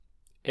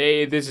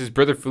Hey, this is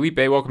Brother Felipe.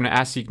 Welcome to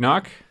Ask Seek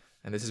Knock.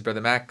 And this is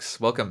Brother Max.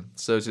 Welcome.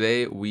 So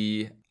today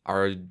we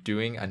are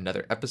doing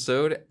another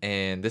episode,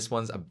 and this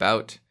one's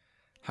about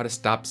how to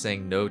stop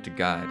saying no to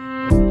God.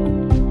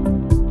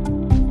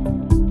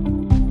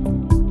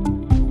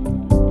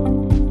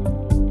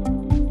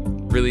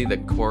 Really, the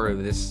core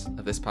of this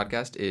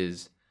podcast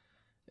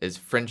is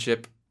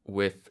friendship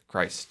with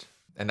Christ,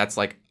 and that's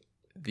like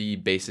the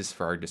basis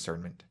for our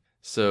discernment.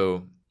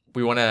 So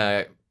we want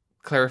to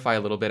clarify a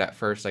little bit at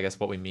first, I guess,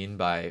 what we mean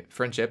by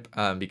friendship,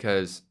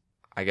 because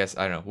I guess,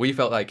 I don't know, we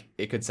felt like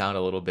it could sound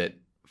a little bit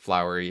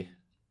flowery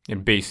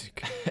And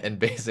basic. and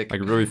basic.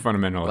 Like really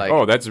fundamental. Like, Like-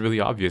 oh, that's really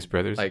obvious,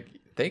 brothers. Like,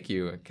 thank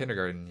you,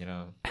 kindergarten,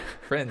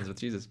 friends with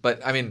Jesus.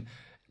 But I mean,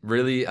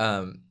 really,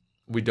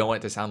 we don't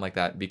want it to sound like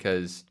that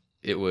because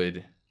it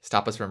would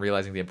stop us from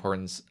realizing the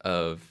importance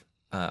of,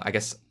 I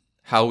guess,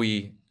 how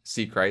we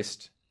see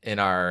Christ in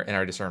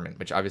our discernment,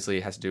 which obviously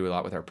has to do a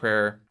lot with our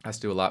prayer, has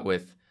to do a lot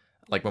with,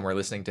 like, when we're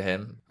listening to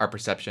him, our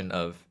perception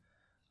of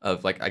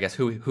like, I guess,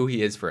 who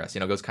he is for us.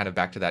 Goes kind of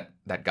back to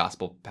that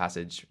gospel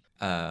passage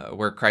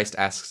where Christ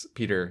asks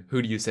Peter,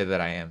 "Who do you say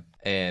that I am?"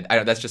 And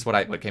that's just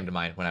what came to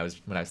mind when I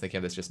was thinking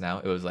of this just now.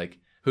 It was like,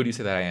 who do you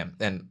say that I am?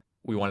 And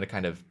we wanted to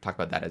kind of talk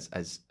about that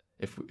as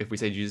if we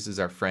say Jesus is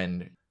our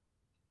friend,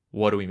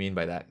 what do we mean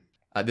by that?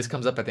 This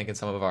comes up, I think, in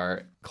some of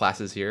our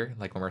classes here,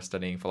 like when we're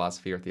studying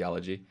philosophy or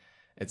theology.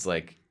 It's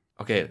like,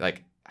 okay,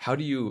 like, how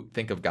do you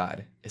think of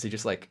God? Is he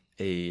just like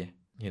a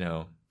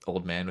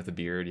old man with a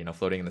beard,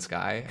 floating in the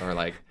sky? Or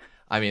like,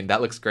 I mean,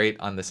 that looks great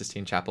on the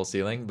Sistine Chapel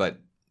ceiling, but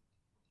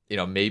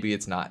maybe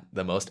it's not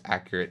the most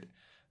accurate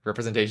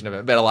representation of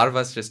it. But a lot of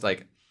us just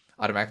like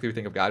automatically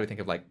think of God, we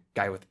think of like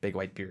guy with a big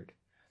white beard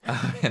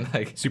and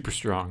like super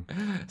strong.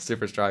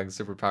 super strong,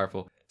 super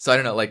powerful. So I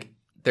don't know, like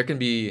there can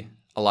be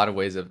a lot of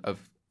ways of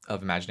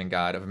imagining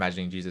God, of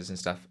imagining Jesus and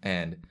stuff,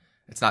 and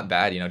it's not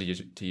bad,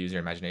 to use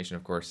your imagination,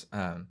 of course.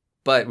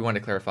 But we want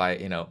to clarify,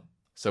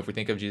 so if we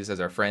think of Jesus as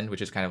our friend,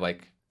 which is kind of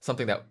like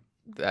something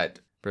that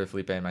Brother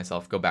Felipe and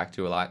myself go back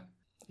to a lot,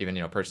 even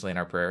personally in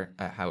our prayer,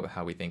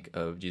 how we think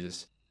of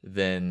Jesus,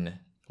 then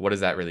what does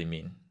that really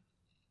mean?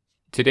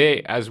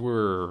 Today, as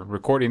we're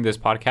recording this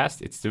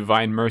podcast, it's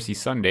Divine Mercy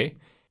Sunday.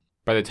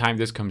 By the time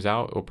this comes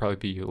out, it'll probably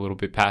be a little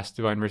bit past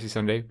Divine Mercy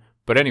Sunday.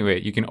 But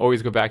anyway, you can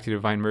always go back to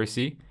Divine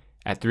Mercy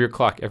at 3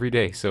 o'clock every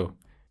day. So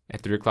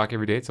at 3 o'clock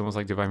every day, it's almost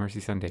like Divine Mercy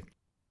Sunday.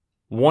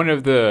 One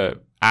of the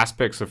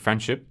aspects of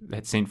friendship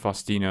that St.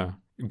 Faustina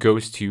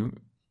goes to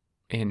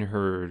in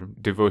her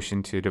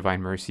devotion to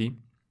Divine Mercy,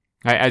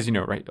 as you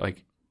know, right?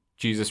 Like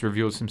Jesus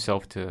reveals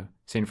himself to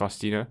St.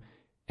 Faustina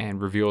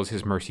and reveals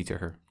his mercy to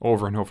her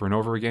over and over and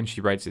over again.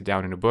 She writes it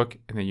down in a book,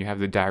 and then you have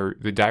the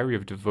diary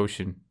of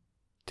devotion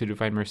to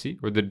Divine Mercy,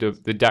 or the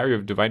diary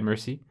of Divine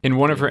Mercy. In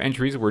one of her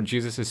entries where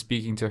Jesus is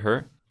speaking to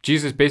her,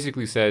 Jesus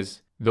basically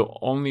says, the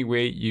only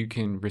way you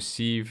can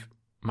receive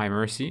my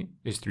mercy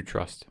is through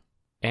trust.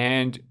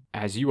 And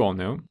as you all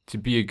know, to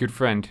be a good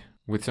friend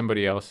with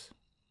somebody else,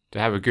 to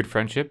have a good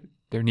friendship,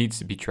 there needs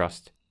to be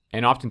trust.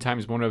 And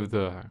oftentimes one of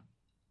the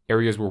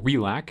areas where we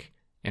lack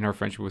in our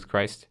friendship with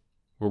Christ,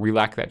 where we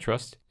lack that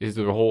trust, is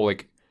the whole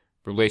like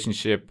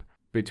relationship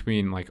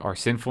between like our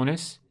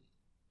sinfulness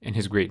and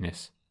his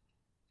greatness.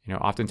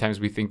 Oftentimes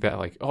we think that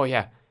like, oh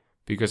yeah,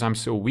 because I'm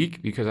so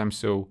weak, because I'm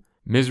so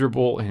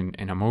miserable and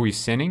I'm always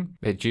sinning,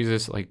 that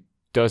Jesus like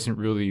doesn't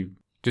really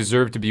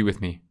deserve to be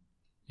with me.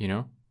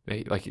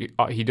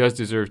 He does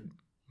deserve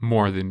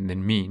more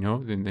than me,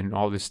 than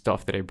all this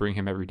stuff that I bring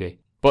him every day.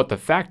 But the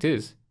fact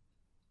is,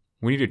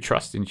 we need to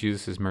trust in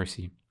Jesus'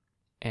 mercy.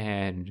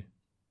 And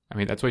I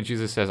mean, that's why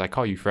Jesus says, I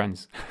call you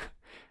friends.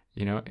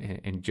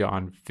 In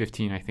John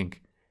 15, I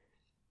think,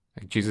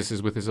 like Jesus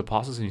is with his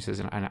apostles and he says,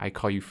 and I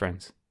call you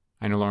friends.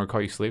 I no longer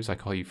call you slaves, I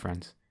call you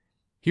friends.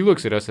 He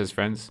looks at us as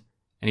friends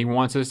and he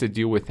wants us to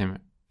deal with him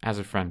as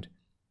a friend.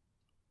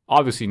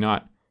 Obviously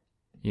not,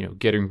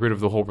 getting rid of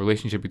the whole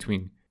relationship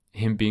between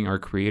him being our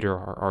creator,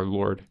 our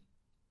Lord,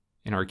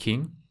 and our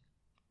King.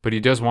 But he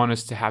does want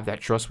us to have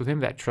that trust with him,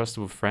 that trust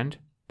of a friend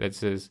that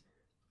says,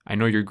 I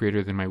know you're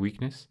greater than my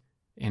weakness.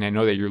 And I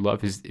know that your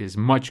love is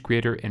much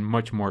greater and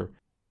much more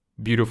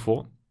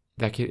beautiful,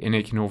 and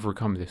it can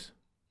overcome this.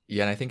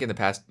 Yeah, and I think in the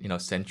past,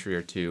 century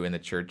or two in the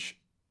church,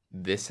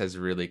 this has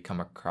really come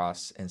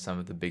across in some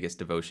of the biggest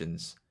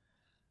devotions.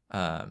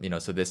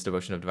 So this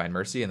devotion of Divine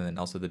Mercy, and then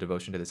also the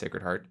devotion to the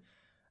Sacred Heart.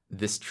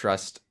 This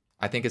trust,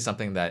 I think, is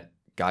something that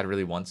God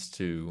really wants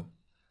to,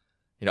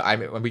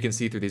 we can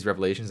see through these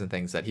revelations and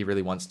things that he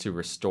really wants to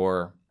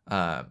restore.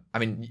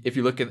 If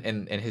you look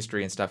in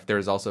history and stuff,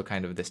 there's also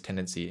kind of this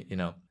tendency,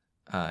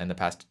 in the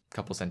past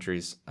couple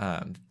centuries,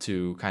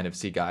 to kind of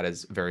see God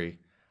as very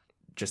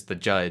just the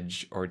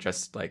judge, or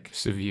just like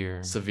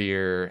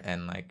severe,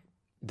 and like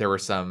there were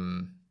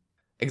some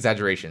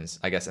exaggerations,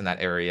 I guess, in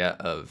that area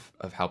of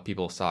how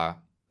people saw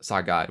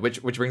God,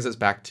 which brings us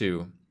back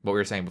to what we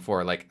were saying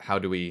before, like how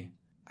do we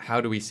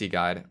see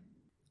God?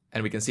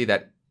 And we can see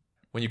that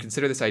when you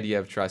consider this idea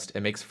of trust,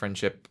 it makes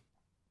friendship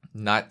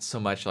not so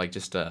much like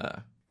just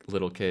a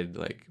little kid,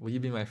 like, will you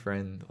be my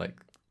friend? Like,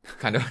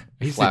 kind of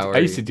I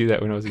flowery. used to do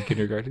that when I was in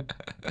kindergarten.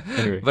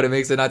 Anyway. But it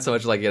makes it not so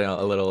much like,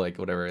 a little like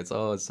whatever. It's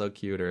it's so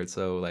cute, or it's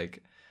so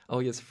like, oh,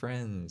 he has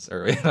friends,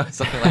 or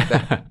something like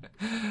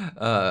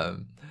that.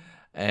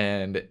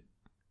 And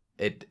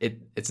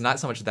it's not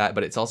so much that,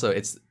 but it's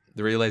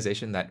the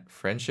realization that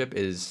friendship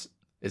is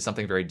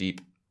something very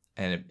deep,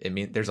 and it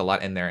means there's a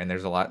lot in there, and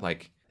there's a lot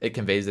like it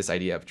conveys this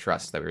idea of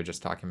trust that we were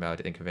just talking about.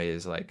 It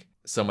conveys like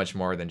so much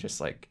more than just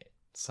like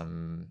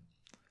some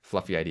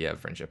fluffy idea of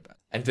friendship.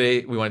 And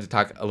today we wanted to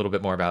talk a little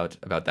bit more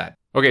about that.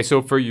 Okay,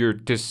 so for your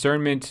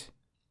discernment,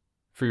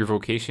 for your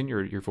vocation,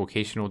 your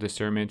vocational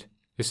discernment,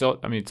 it's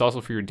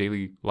also for your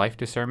daily life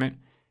discernment,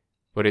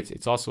 but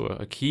it's also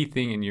a key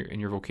thing in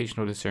your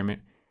vocational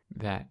discernment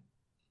that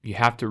you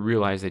have to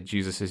realize that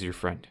Jesus is your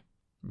friend.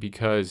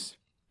 Because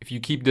if you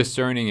keep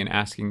discerning and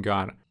asking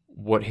God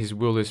what his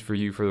will is for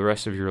you for the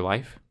rest of your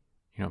life,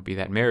 be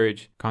that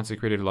marriage,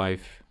 consecrated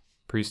life,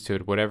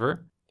 priesthood,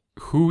 whatever,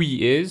 who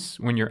he is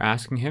when you're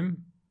asking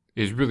him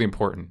is really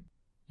important,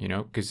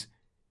 because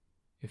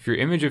if your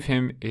image of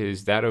him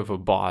is that of a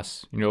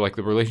boss, like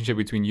the relationship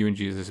between you and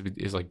Jesus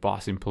is like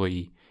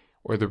boss-employee,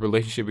 or the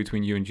relationship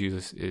between you and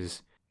Jesus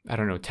is, I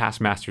don't know,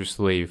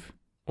 taskmaster-slave,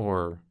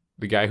 or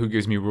the guy who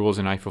gives me rules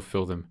and I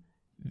fulfill them,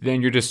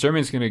 then your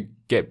discernment is going to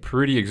get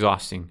pretty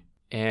exhausting.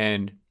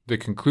 And the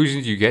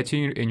conclusions you get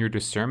to in your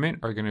discernment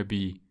are going to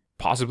be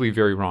possibly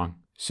very wrong.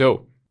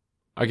 So,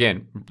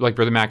 again, like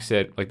Brother Max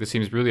said, like this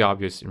seems really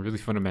obvious and really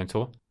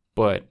fundamental,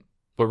 but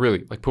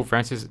really, like Pope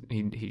Francis,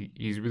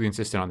 he's really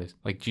insistent on this.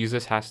 Like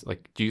Jesus has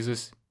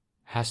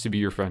to be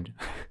your friend.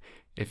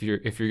 If you're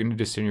going to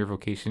discern your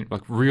vocation,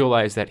 like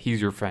realize that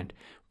he's your friend.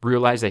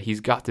 Realize that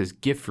he's got this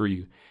gift for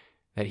you,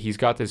 that he's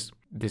got this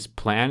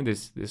plan,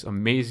 this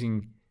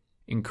amazing,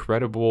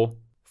 incredible,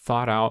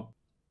 thought out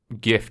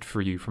gift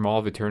for you from all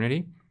of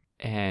eternity,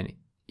 and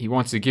he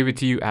wants to give it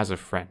to you as a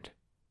friend,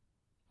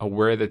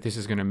 aware that this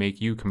is going to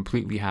make you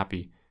completely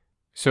happy.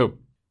 So,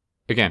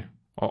 again,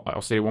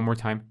 I'll say it one more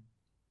time.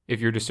 If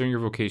you're discerning your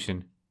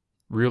vocation,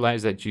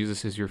 realize that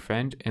Jesus is your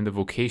friend, and the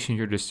vocation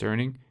you're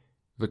discerning,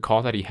 the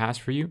call that he has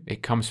for you,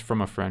 it comes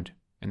from a friend,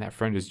 and that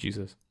friend is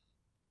Jesus.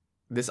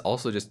 This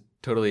also just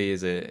totally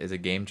is a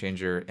game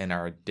changer in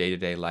our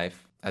day-to-day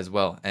life as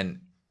well. And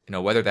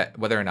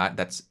whether or not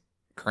that's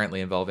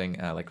currently involving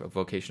like a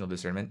vocational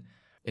discernment,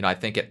 I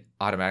think it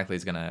automatically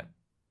is going to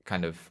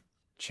kind of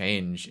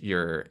change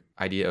your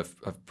idea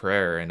of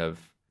prayer and of,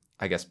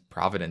 I guess,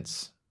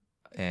 providence,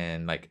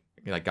 and like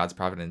God's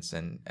providence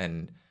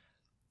and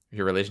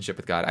your relationship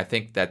with God. I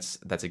think that's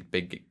a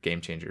big game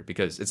changer,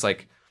 because it's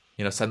like,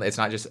 suddenly it's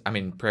not just,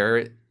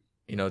 prayer,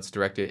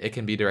 it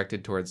can be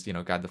directed towards,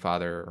 God the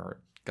Father,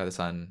 or God the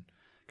Son,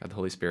 God the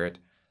Holy Spirit.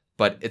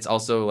 But it's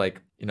also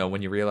like,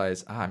 when you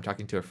realize, I'm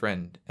talking to a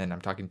friend, and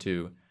I'm talking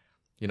to,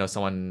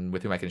 someone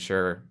with whom I can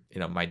share,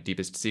 my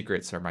deepest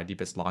secrets or my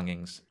deepest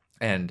longings,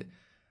 and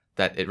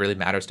that it really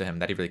matters to him,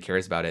 that he really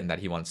cares about it, and that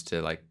he wants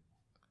to like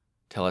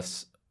tell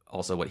us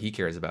also what he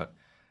cares about.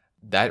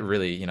 That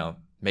really,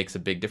 makes a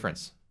big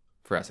difference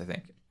for us, I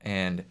think.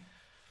 And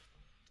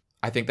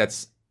I think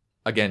that's,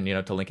 again,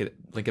 to link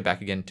it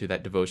back again to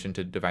that devotion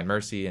to Divine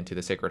Mercy and to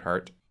the Sacred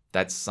Heart.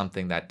 That's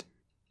something that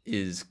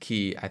is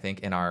key, I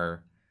think, in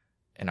our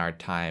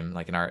time,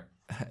 like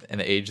in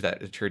the age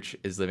that the church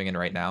is living in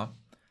right now.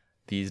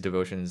 These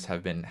devotions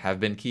have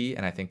been key,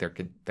 and I think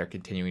they're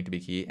continuing to be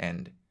key.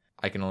 And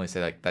I can only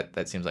say like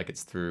that seems like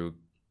it's through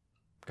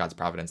God's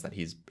providence that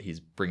he's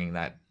bringing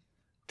that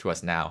to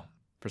us now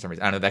for some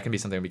reason. I don't know, that can be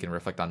something we can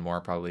reflect on more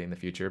probably in the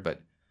future,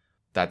 but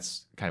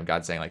that's kind of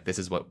God saying like, this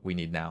is what we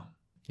need now.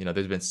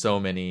 There's been so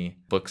many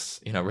books,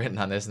 written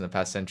on this in the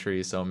past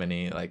century, so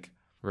many like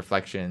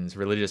reflections,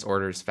 religious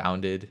orders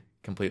founded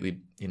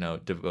completely,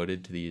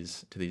 devoted to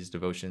these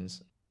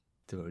devotions.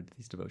 Devoted to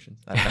these devotions.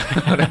 I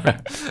don't know.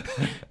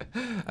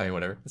 Whatever.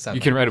 Whatever.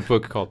 You can write a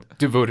book called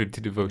Devoted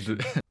to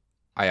Devotion.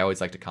 I always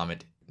like to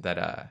comment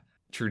that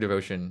true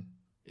devotion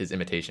is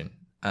imitation.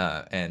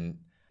 And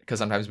because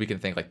sometimes we can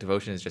think like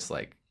devotion is just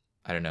like,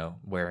 I don't know,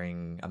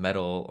 wearing a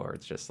medal, or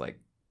it's just like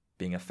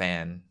being a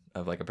fan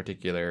of like a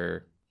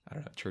particular, I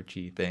don't know,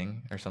 churchy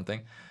thing or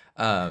something.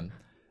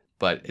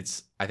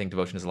 But I think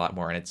devotion is a lot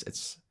more. And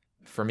it's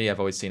for me, I've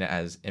always seen it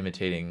as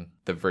imitating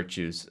the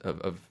virtues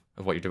of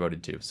what you're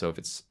devoted to. So if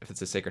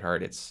it's a Sacred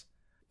Heart, it's,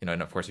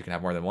 and of course you can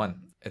have more than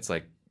one. It's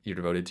like you're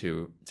devoted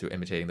to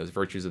imitating those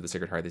virtues of the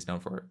Sacred Heart that he's known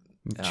for.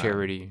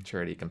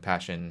 Charity,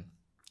 compassion,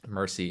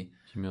 mercy,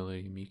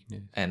 humility,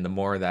 meekness. And the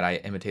more that I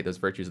imitate those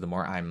virtues, the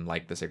more I'm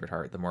like the Sacred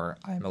Heart, the more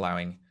I'm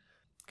allowing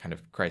kind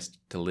of Christ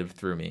to live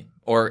through me.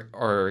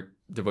 Or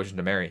devotion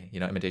to Mary,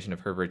 imitation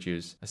of her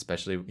virtues,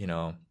 especially,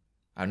 I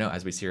don't know,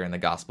 as we see her in the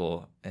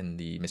gospel and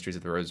the mysteries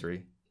of the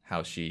Rosary,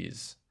 how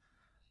she's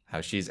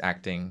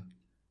acting,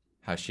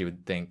 how she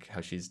would think, how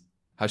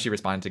she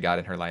responded to God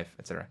in her life,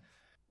 etc.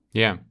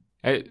 Yeah.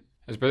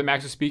 As Brother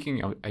Max was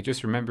speaking, I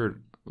just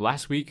remembered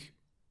last week,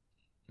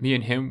 me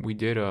and him, we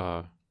did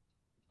a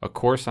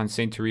course on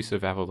Saint Teresa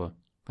of Avila,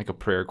 like a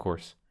prayer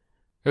course.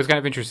 It was kind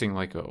of interesting.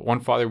 Like one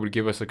father would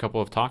give us a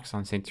couple of talks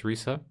on Saint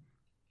Teresa,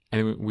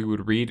 and we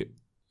would read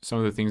some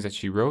of the things that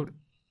she wrote,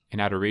 in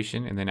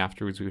adoration, and then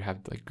afterwards we would have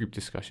like group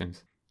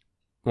discussions.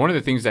 One of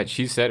the things that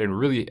she said, and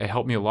really it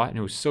helped me a lot, and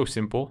it was so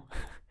simple.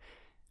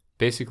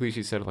 Basically,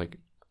 she said, like,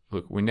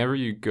 look, whenever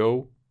you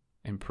go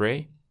and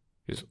pray,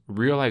 just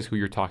realize who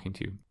you're talking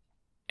to.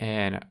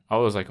 And I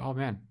was like, oh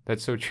man,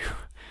 that's so true.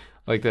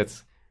 Like,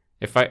 that's,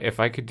 if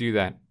I could do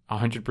that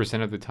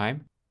 100% of the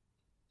time,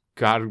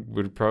 God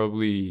would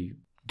probably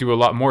do a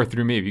lot more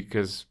through me,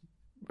 because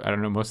I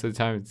don't know, most of the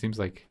time it seems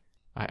like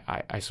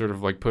I sort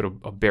of like put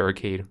a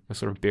barricade, a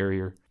sort of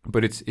barrier.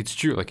 But it's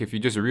true. Like, if you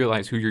just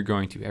realize who you're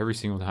going to every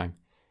single time,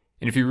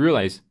 and if you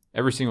realize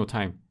every single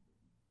time,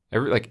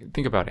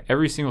 think about it,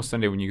 every single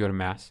Sunday when you go to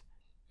Mass,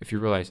 if you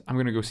realize, I'm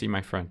going to go see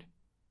my friend.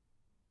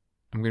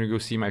 I'm going to go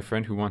see my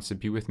friend who wants to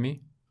be with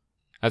me.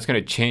 That's going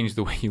to change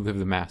the way you live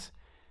the Mass.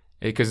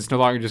 Because it's no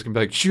longer just going to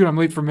be like, shoot, I'm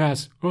late for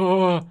Mass.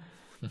 Oh,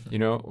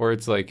 or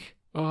it's like,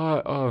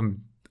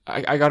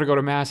 I got to go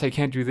to Mass. I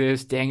can't do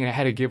this. Dang it, I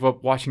had to give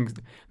up watching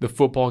the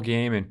football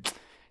game. And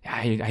but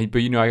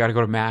I got to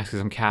go to Mass because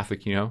I'm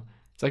Catholic,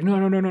 It's like,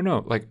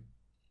 no. Like,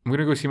 I'm going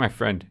to go see my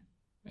friend.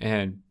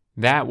 And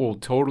that will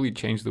totally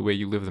change the way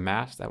you live the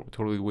Mass. That will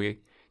totally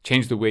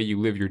change the way you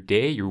live your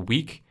day, your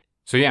week.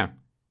 So yeah,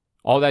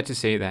 all that to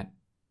say that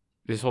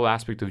this whole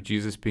aspect of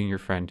Jesus being your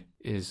friend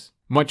is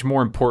much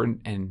more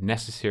important and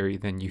necessary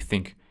than you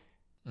think.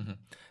 Mm-hmm.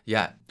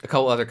 Yeah, a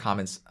couple other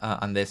comments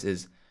on this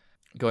is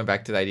going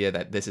back to the idea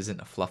that this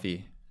isn't a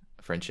fluffy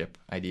friendship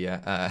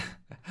idea.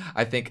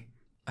 I think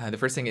the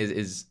first thing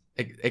is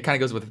it kind of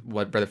goes with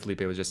what Brother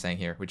Felipe was just saying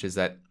here, which is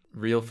that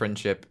real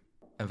friendship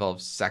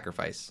involves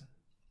sacrifice,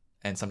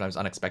 and sometimes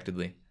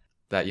unexpectedly.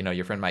 That,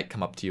 your friend might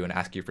come up to you and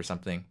ask you for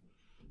something,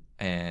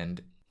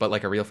 but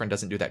like a real friend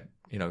doesn't do that,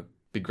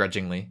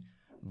 begrudgingly,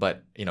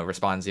 but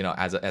responds,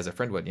 as a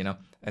friend would,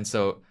 and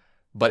so,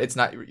 but it's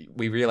not.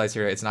 We realize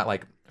here it's not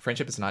like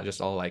friendship is not just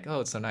all like,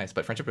 oh, it's so nice,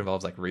 but friendship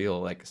involves like real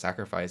like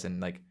sacrifice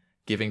and like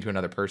giving to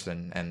another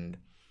person and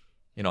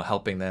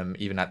helping them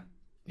even at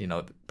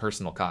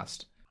personal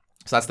cost.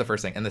 So that's the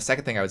first thing. And the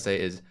second thing I would say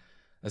is,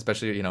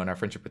 especially in our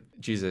friendship with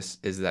Jesus,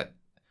 is that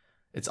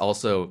it's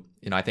also,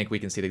 I think we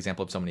can see the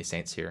example of so many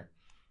saints here.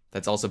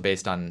 That's also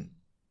based on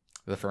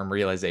the firm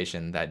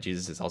realization that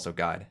Jesus is also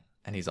God,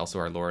 and he's also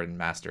our Lord and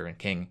Master and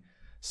King.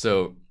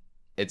 So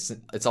it's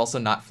also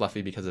not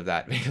fluffy because of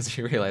that, because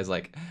you realize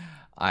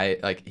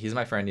he's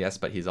my friend, yes,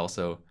 but he's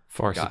also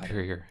far God,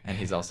 superior, and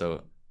he's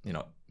also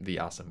the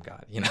awesome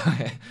God.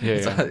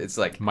 It's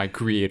like my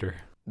creator.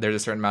 There's a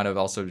certain amount of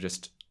also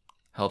just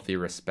healthy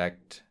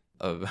respect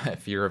of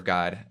fear of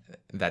God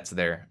that's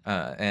there,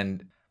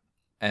 and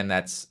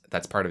that's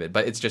part of it.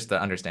 But it's just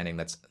the understanding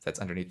that's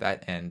underneath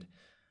that, and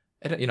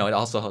it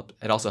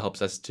also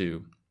helps us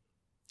to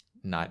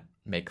not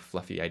make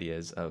fluffy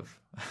ideas of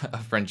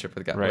friendship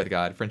with God,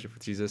 right. Friendship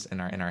with Jesus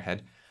in our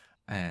head.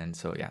 And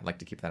so yeah, I'd like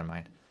to keep that in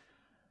mind.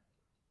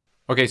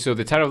 Okay, so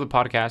the title of the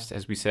podcast,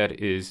 as we said,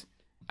 is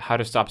How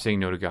to Stop Saying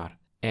No to God.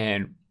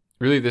 And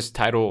really this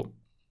title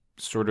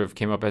sort of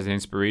came up as an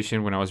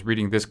inspiration when I was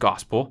reading this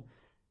gospel,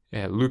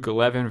 Luke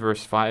 11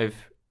 verse 5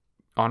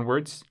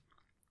 onwards.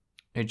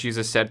 And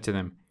Jesus said to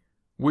them,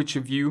 "Which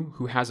of you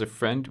who has a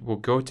friend will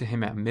go to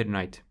him at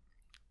midnight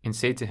and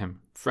say to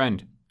him,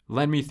 'Friend,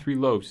 lend me 3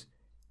 loaves,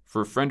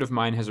 for a friend of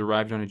mine has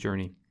arrived on a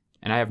journey,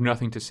 and I have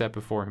nothing to set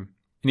before him?'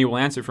 And he will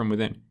answer from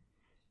within,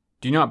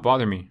 'Do not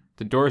bother me.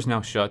 The door is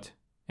now shut,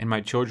 and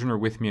my children are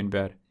with me in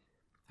bed.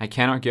 I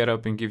cannot get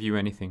up and give you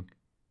anything.'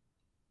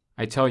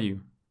 I tell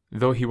you,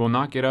 though he will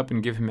not get up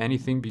and give him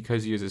anything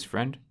because he is his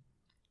friend,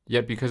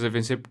 yet because of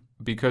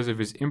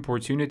his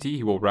importunity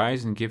he will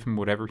rise and give him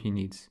whatever he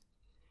needs."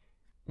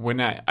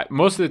 When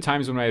most of the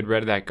times when I had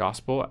read that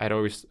gospel, I'd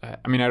always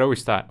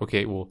thought,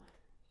 okay, well,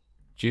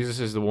 Jesus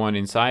is the one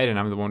inside and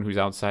I'm the one who's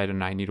outside,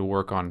 and I need to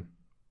work on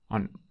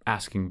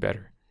asking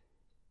better.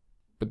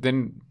 But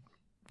then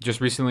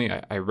just recently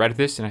I read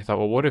this and I thought,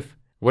 well, what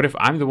if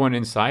I'm the one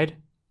inside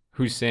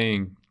who's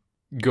saying,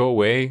 "Go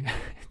away,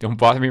 don't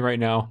bother me right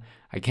now,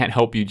 I can't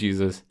help you,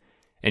 Jesus."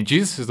 And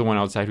Jesus is the one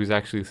outside who's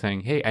actually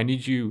saying, "Hey, I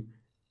need you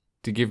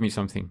to give me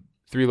something,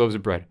 3 loaves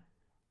of bread."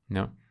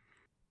 No.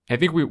 I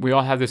think we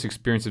all have this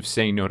experience of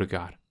saying no to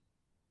God.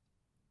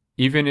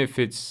 Even if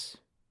it's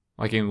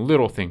like in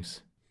little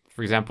things.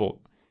 For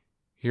example,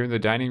 here in the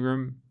dining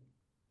room,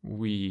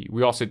 we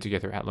all sit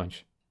together at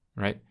lunch,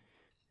 right?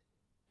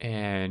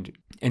 And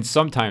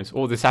sometimes,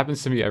 this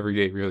happens to me every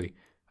day, really.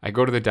 I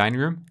go to the dining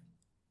room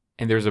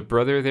and there's a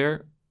brother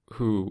there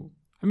who,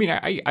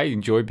 I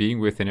enjoy being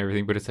with and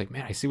everything, but it's like,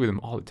 man, I sit with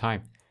him all the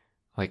time.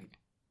 Like,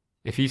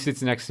 if he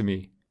sits next to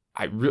me,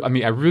 I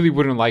really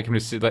wouldn't like him to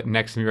sit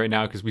next to me right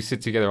now because we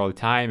sit together all the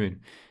time and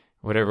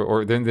whatever.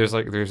 Or then there's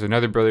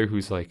another brother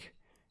who's like,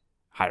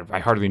 I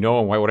hardly know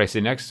him. Why would I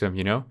sit next to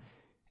him,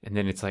 And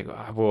then it's like,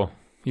 well,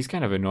 he's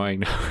kind of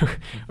annoying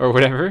or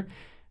whatever.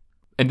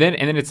 And then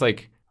it's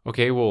like,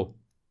 okay, well,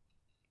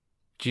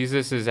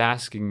 Jesus is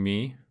asking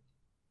me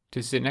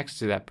to sit next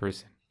to that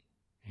person,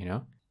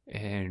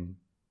 and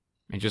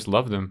just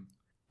love them.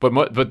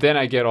 But then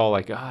I get all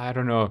like, I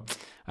don't know.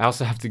 I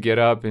also have to get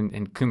up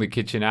and clean the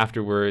kitchen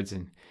afterwards.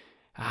 And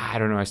I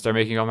don't know. I start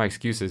making all my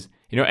excuses.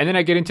 And then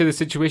I get into the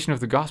situation of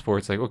the gospel where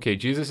it's like, okay,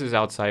 Jesus is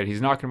outside.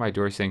 He's knocking on my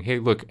door saying, hey,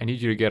 look, I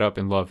need you to get up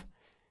and love.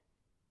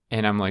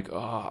 And I'm like,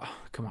 oh,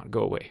 come on,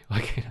 go away.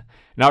 Like,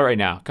 not right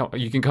now.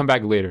 You can come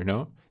back later.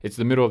 No, it's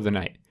the middle of the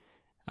night.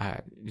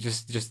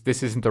 Just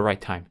this isn't the right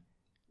time.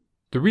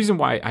 The reason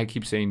why I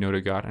keep saying no to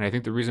God, and I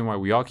think the reason why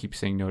we all keep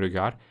saying no to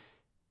God,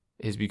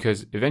 is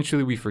because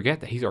eventually we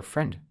forget that he's our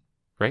friend,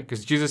 right?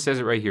 Because Jesus says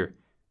it right here.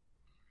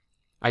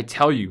 I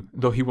tell you,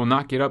 though he will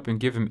not get up and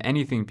give him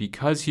anything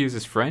because he is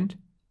his friend,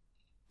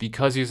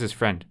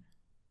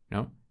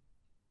 no?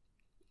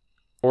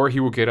 Or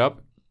he will get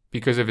up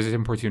because of his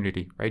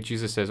importunity, right?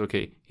 Jesus says,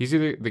 okay, he's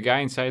either the guy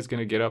inside is going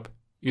to get up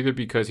either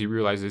because he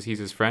realizes he's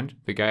his friend,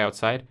 the guy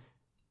outside,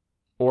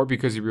 or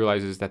because he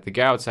realizes that the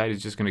guy outside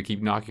is just going to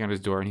keep knocking on his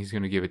door and he's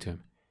going to give it to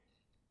him.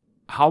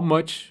 How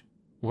much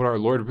would our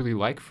Lord really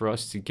like for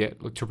us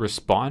to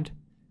respond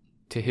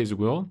to his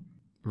will,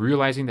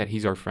 realizing that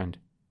he's our friend?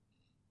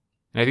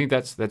 And I think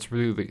that's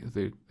really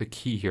the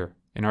key here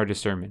in our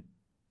discernment.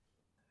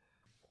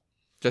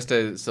 Just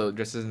as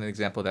an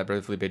example that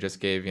Brother Felipe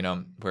just gave,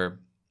 where,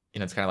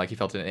 it's kind of like he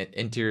felt an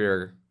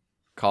interior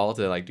call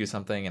to like do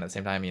something, and at the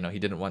same time, he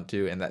didn't want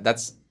to, and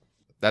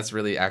that's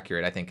really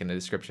accurate, I think, in the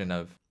description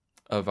of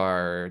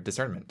our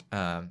discernment.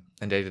 And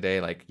day to day,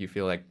 like you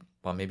feel like,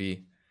 well,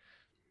 maybe,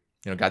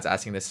 God's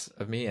asking this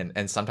of me,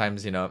 and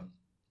sometimes,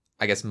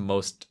 I guess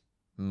most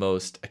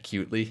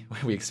acutely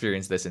we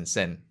experience this in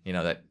sin,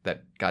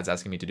 that God's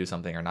asking me to do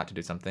something or not to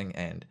do something,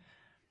 and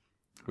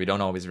we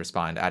don't always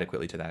respond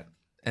adequately to that.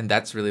 And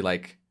that's really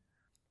like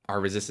our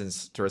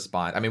resistance to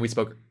respond. I mean,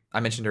 I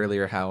mentioned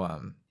earlier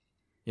how,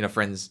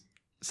 friends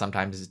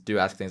sometimes do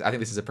ask things. I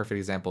think this is a perfect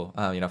example.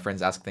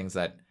 Friends ask things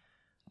that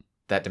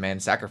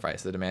demand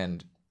sacrifice, that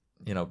demand,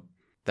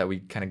 that we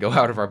kind of go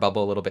out of our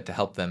bubble a little bit to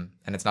help them.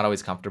 And it's not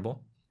always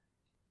comfortable.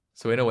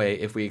 So in a way,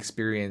 if we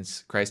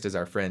experience Christ as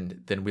our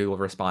friend, then we will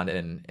respond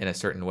in a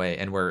certain way.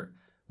 And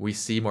we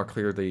see more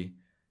clearly,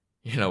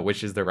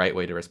 which is the right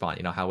way to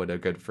respond. How would a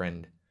good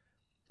friend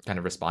kind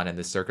of respond in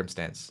this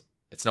circumstance?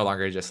 It's no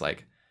longer just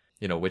like,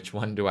 which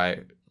one do I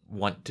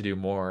want to do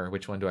more?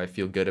 Which one do I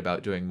feel good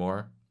about doing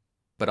more?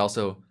 But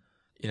also,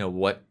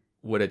 what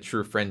would a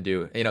true friend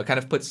do? It kind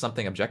of puts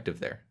something objective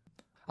there.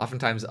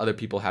 Oftentimes other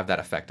people have that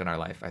effect in our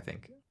life, I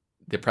think.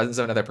 The presence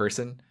of another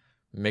person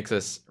makes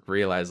us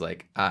realize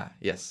like,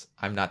 yes,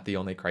 I'm not the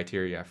only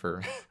criteria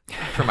for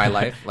my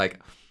life. Like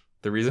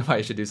the reason why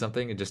I should do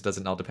something, it just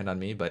doesn't all depend on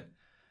me, but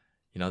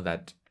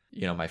that,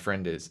 my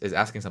friend is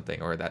asking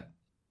something, or that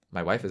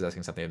my wife is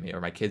asking something of me,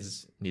 or my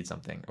kids need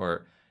something,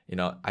 or,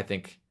 I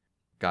think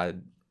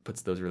God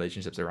puts those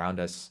relationships around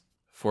us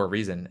for a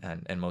reason,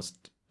 and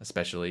most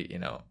especially,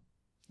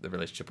 the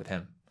relationship with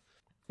him.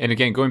 And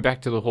again, going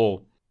back to the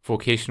whole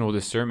vocational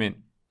discernment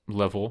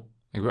level,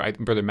 I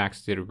think Brother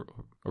Max did a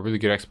really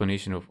good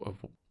explanation of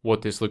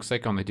what this looks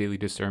like on the daily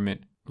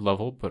discernment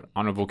level, but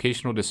on a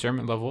vocational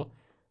discernment level,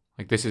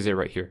 like this is it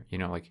right here.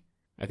 Like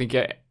I think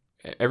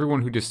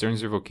everyone who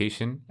discerns their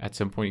vocation at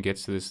some point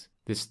gets to this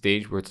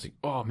stage where it's like,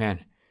 oh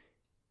man,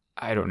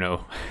 I don't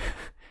know.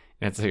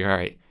 And it's like, all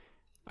right,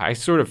 I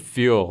sort of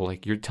feel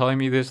like you're telling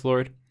me this,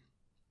 Lord,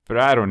 but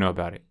I don't know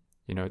about it.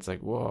 It's like,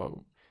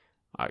 whoa,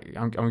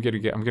 I'm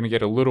gonna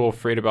get a little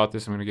afraid about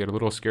this. I'm gonna get a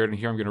little scared, and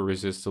here I'm gonna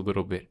resist a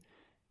little bit.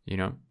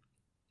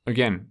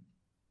 Again,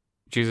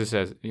 Jesus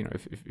says,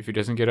 if he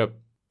doesn't get up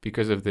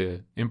because of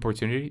the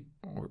importunity,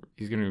 or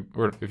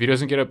if he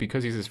doesn't get up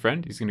because he's his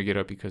friend, he's gonna get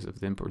up because of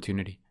the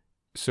importunity.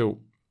 So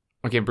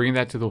again, bringing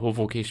that to the whole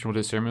vocational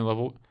discernment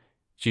level,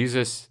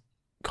 Jesus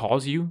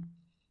calls you,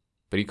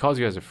 but he calls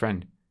you as a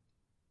friend,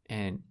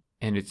 and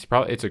it's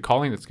a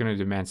calling that's going to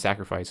demand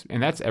sacrifice,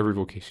 and that's every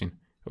vocation.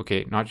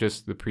 Okay, not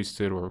just the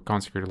priesthood or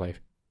consecrated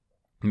life.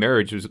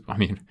 Marriage is,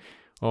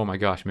 oh my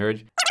gosh,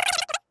 marriage.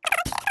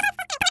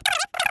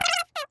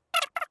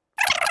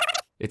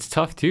 It's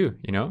tough too,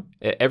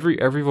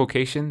 Every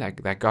vocation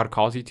that God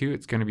calls you to,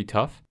 it's going to be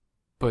tough.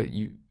 But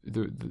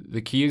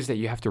the key is that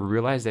you have to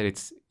realize that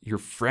it's your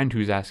friend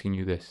who's asking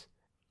you this.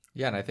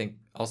 Yeah, and I think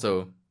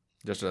also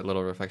just a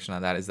little reflection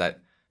on that is that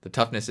the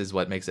toughness is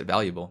what makes it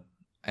valuable,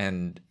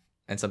 and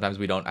sometimes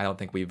I don't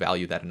think we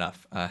value that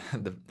enough.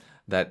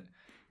 That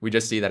we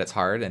just see that it's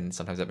hard, and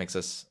sometimes that makes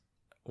us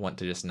want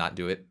to just not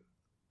do it.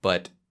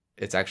 But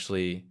it's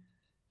actually,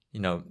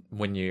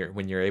 when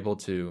you're able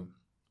to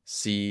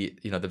see,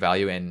 the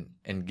value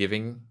in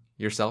giving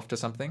yourself to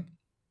something,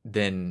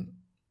 then,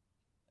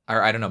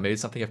 or I don't know, maybe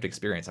it's something you have to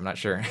experience. I'm not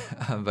sure,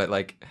 but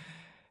like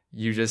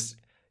you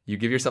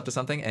give yourself to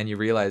something, and you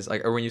realize,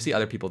 like, or when you see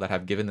other people that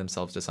have given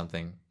themselves to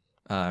something,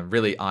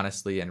 really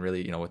honestly and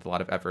really, with a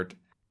lot of effort,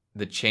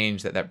 the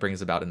change that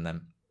brings about in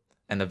them,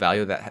 and the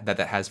value that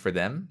has for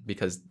them,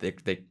 because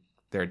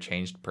they're a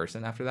changed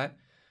person after that,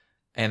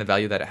 and the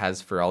value that it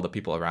has for all the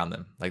people around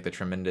them, like the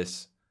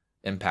tremendous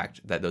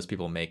impact that those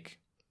people make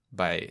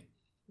by,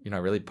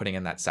 really putting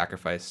in that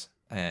sacrifice,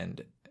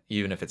 and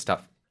even if it's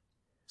tough.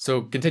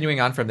 So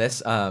continuing on from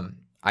this,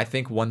 I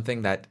think one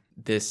thing that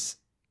this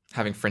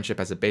having friendship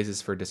as a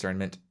basis for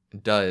discernment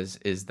does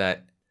is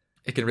that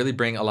it can really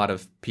bring a lot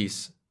of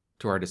peace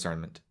to our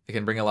discernment. It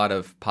can bring a lot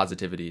of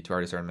positivity to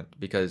our discernment,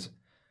 because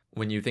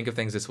when you think of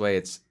things this way,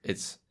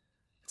 it's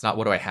not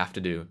what do I have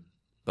to do,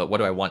 but what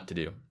do I want to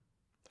do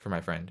for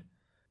my friend.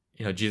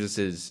 Jesus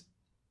is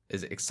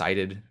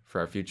excited for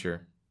our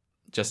future,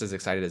 just as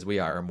excited as we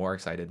are, or more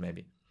excited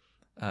maybe.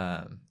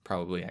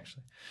 Probably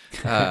actually.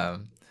 That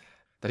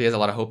he has a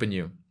lot of hope in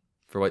you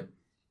for what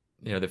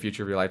the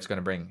future of your life is going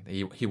to bring.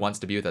 He wants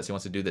to be with us. He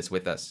wants to do this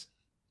with us.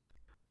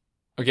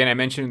 Again, I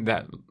mentioned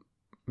that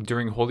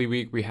during Holy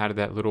Week we had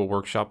that little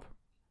workshop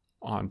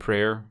on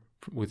prayer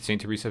with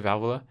Saint Teresa of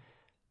Avila.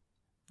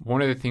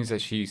 One of the things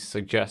that she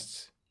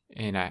suggests,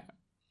 and I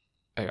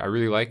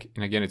really like,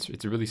 and again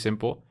it's really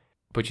simple,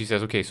 but she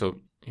says, okay,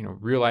 so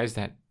realize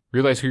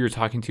who you're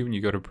talking to when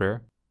you go to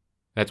prayer.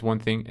 That's one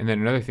thing. And then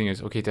another thing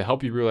is, okay, to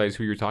help you realize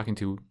who you're talking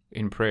to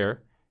in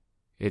prayer,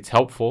 it's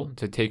helpful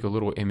to take a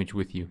little image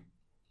with you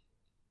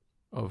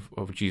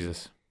of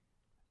Jesus.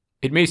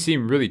 It may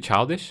seem really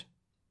childish,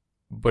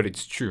 but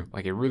it's true.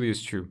 Like, it really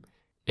is true.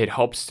 It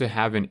helps to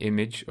have an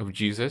image of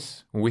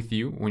Jesus with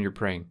you when you're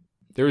praying.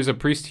 There was a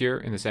priest here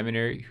in the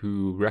seminary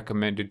who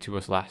recommended to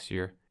us last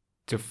year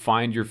to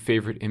find your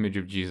favorite image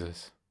of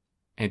Jesus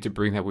and to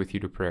bring that with you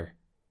to prayer.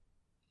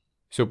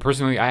 So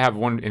personally, I have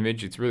one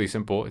image. It's really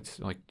simple. It's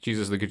like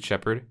Jesus the Good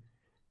Shepherd,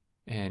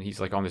 and he's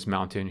like on this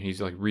mountain.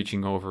 He's like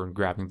reaching over and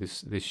grabbing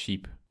this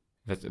sheep,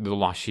 that's the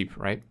lost sheep,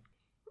 right?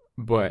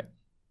 But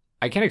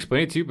I can't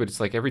explain it to you, but it's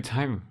like every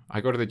time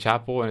I go to the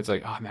chapel and it's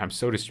like, oh man, I'm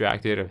so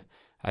distracted.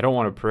 I don't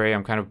want to pray.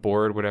 I'm kind of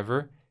bored,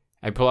 whatever.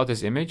 I pull out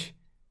this image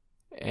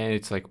and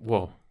it's like,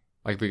 whoa,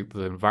 like the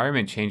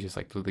environment changes,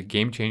 like the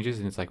game changes,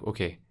 and it's like,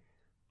 okay,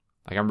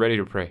 like I'm ready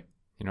to pray,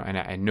 and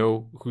I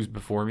know who's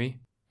before me,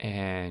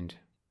 and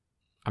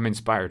I'm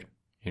inspired,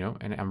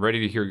 and I'm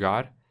ready to hear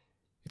God.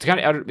 It's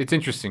it's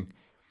interesting.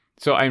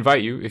 So I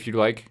invite you, if you'd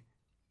like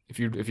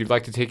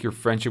to take your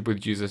friendship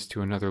with Jesus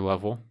to another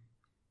level,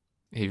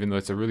 even though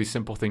it's a really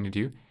simple thing to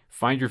do,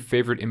 find your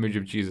favorite image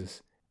of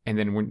Jesus, and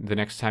then when the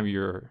next time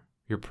you're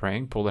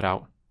praying, pull it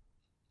out.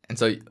 And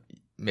so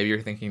maybe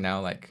you're thinking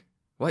now, like,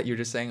 what? You're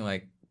just saying,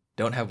 like,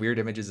 don't have weird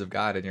images of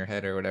God in your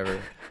head or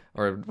whatever,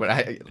 or what?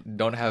 I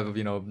don't have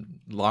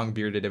long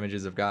bearded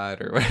images of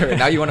God or whatever.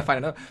 Now you want to find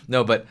another?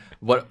 No, but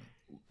what?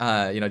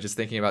 Just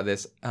thinking about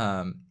this,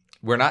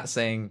 we're not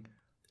saying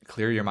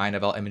clear your mind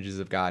of all images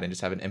of God and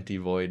just have an empty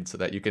void so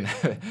that you can.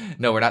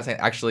 No, we're not saying,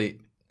 actually,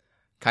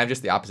 kind of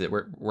just the opposite.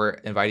 We're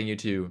inviting you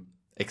to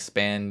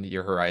expand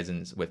your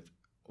horizons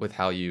with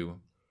how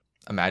you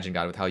imagine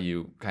God, with how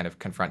you kind of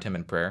confront Him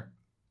in prayer,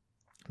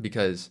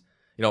 because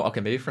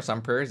okay, maybe for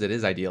some prayers it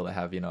is ideal to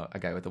have a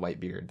guy with a white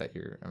beard that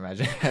you're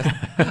imagining.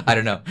 I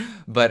don't know,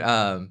 but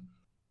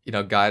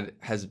God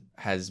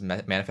has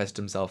manifested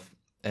Himself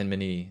in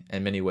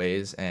many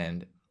ways,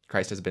 and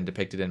Christ has been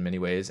depicted in many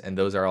ways, and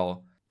those are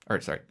all,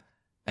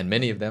 and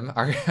many of them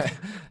are,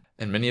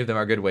 and many of them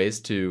are good ways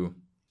to,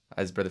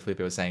 as Brother Felipe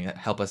was saying,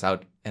 help us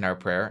out in our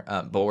prayer.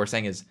 But what we're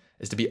saying is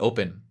to be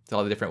open to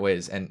all the different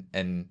ways,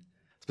 and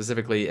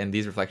specifically in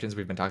these reflections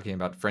we've been talking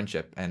about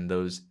friendship and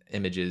those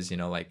images,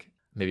 like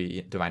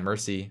maybe Divine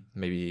Mercy,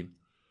 maybe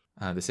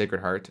the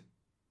Sacred Heart,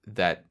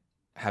 that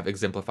have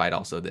exemplified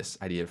also this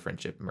idea of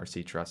friendship,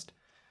 mercy, trust.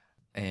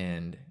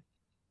 And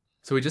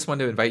so we just want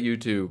to invite you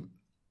to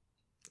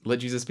let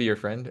Jesus be your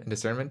friend in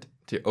discernment,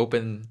 to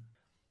open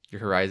your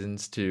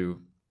horizons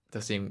to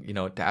seeing,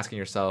 to asking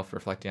yourself,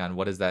 reflecting on,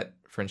 what does that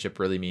friendship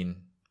really mean?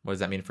 What does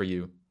that mean for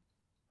you?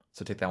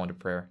 So take that one to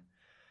prayer.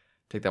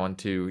 Take that one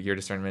to your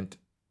discernment,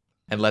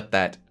 and let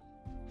that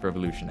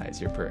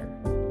revolutionize your prayer.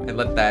 And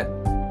let that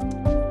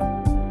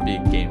be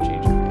a game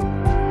changer.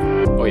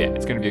 Oh yeah,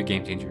 it's going to be a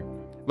game changer.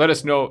 Let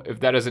us know if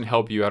that doesn't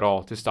help you at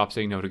all to stop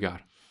saying no to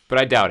God. But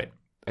I doubt it.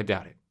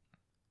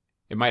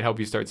 It might help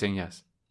you start saying yes.